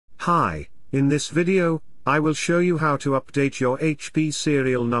Hi, in this video, I will show you how to update your HP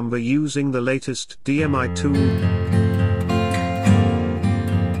serial number using the latest DMI tool.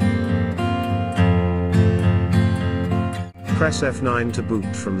 Press F9 to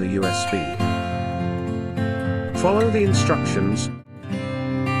boot from the USB. Follow the instructions.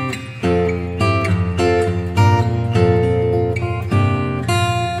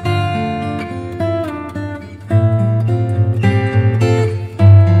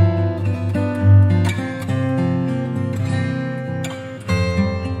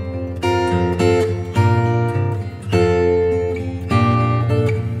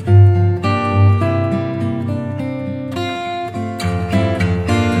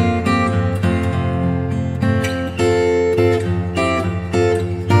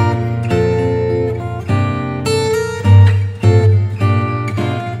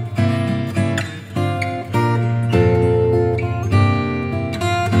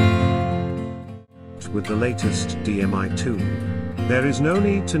 With the latest DMI tool, there is no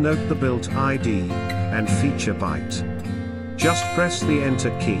need to note the built ID and feature byte. Just press the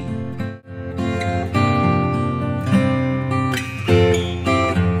Enter key.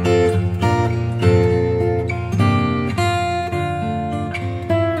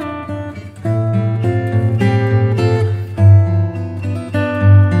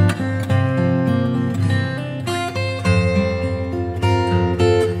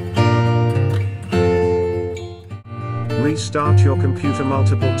 Restart your computer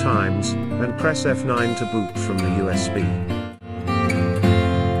multiple times, and press F9 to boot from the USB.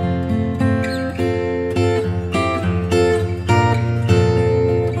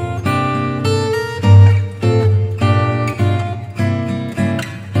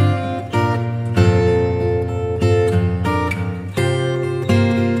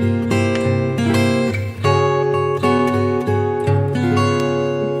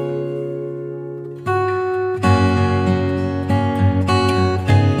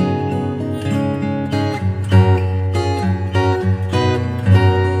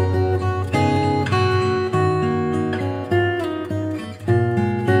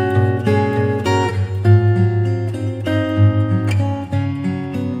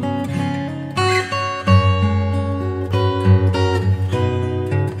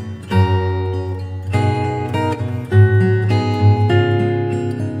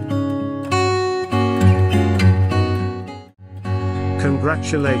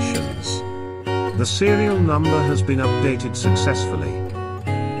 Congratulations! The serial number has been updated successfully.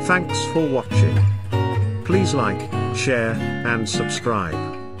 Thanks for watching. Please like, share, and subscribe.